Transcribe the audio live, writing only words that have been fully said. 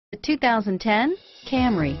The 2010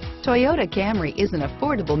 Camry. Toyota Camry is an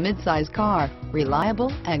affordable midsize car,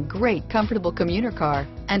 reliable and great comfortable commuter car,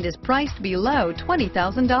 and is priced below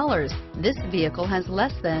 $20,000. This vehicle has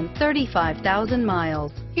less than 35,000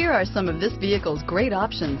 miles. Here are some of this vehicle's great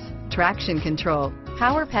options: traction control,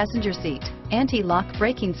 power passenger seat, anti-lock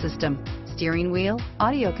braking system, steering wheel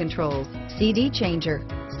audio controls, CD changer,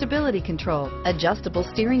 stability control, adjustable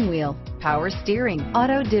steering wheel, power steering,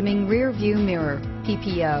 auto dimming rear view mirror,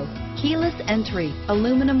 PPO, keyless entry,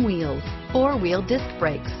 aluminum wheels, four-wheel disc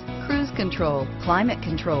brakes, cruise control, climate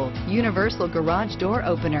control, universal garage door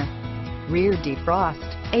opener, rear defrost,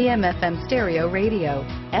 AM/FM stereo radio,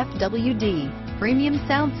 FWD, premium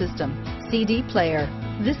sound system, CD player.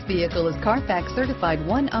 This vehicle is CARFAX certified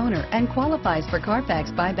one owner and qualifies for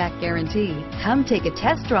CARFAX buyback guarantee. Come take a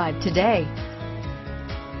test drive today.